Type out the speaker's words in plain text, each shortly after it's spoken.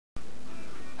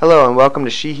Hello and welcome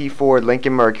to Sheehy Ford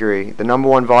Lincoln Mercury, the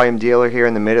 #1 volume dealer here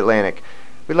in the Mid-Atlantic.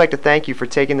 We'd like to thank you for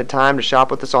taking the time to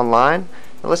shop with us online.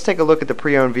 Now let's take a look at the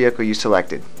pre-owned vehicle you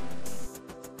selected.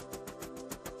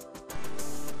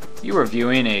 You are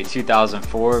viewing a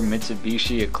 2004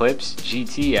 Mitsubishi Eclipse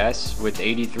GTS with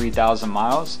 83,000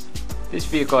 miles. This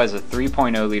vehicle has a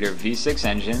 3.0 liter V6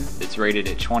 engine that's rated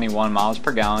at 21 miles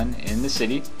per gallon in the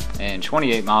city and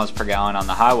 28 miles per gallon on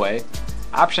the highway.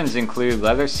 Options include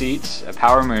leather seats, a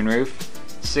power moonroof,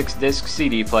 6-disc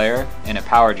CD player, and a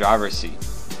power driver's seat.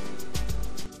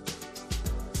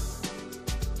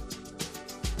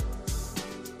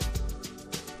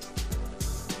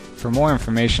 For more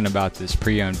information about this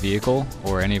pre-owned vehicle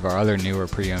or any of our other newer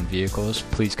pre-owned vehicles,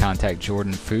 please contact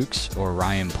Jordan Fuchs or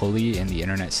Ryan Pulley in the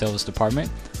Internet Sales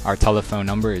Department. Our telephone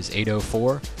number is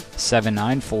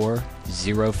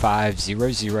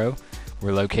 804-794-0500.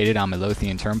 We're located on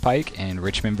Midlothian Turnpike in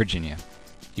Richmond, Virginia.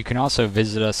 You can also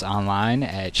visit us online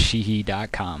at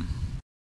sheehy.com.